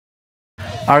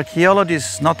Archaeology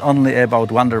is not only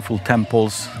about wonderful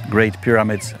temples, great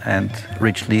pyramids and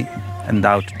richly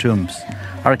endowed tombs.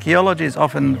 Archaeology is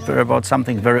often about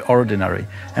something very ordinary,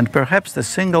 and perhaps the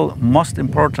single most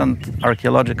important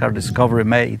archaeological discovery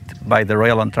made by the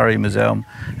Royal Ontario Museum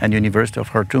and University of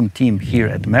Khartoum team here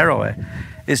at Meroeic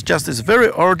is just this very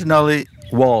ordinary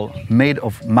wall made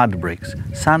of mud bricks,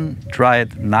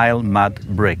 sun-dried Nile mud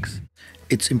bricks.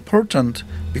 It's important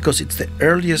because it's the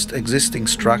earliest existing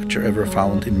structure ever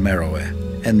found in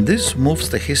Meroeic, and this moves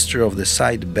the history of the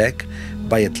site back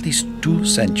by at least 2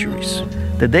 centuries.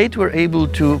 The date we're able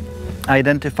to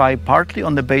identify partly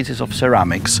on the basis of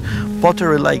ceramics,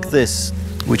 pottery like this,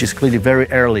 which is clearly very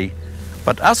early.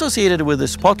 But associated with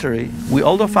this pottery, we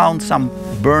also found some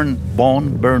burned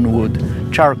bone, burned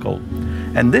wood, charcoal.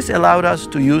 And this allowed us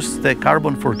to use the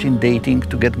carbon-14 dating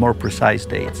to get more precise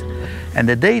dates. And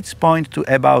the dates point to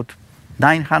about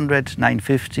 900,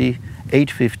 950,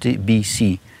 850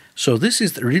 BC. So this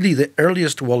is really the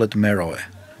earliest wall at Meroeic.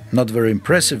 Not very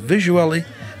impressive visually,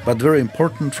 but very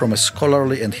important from a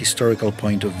scholarly and historical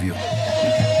point of view.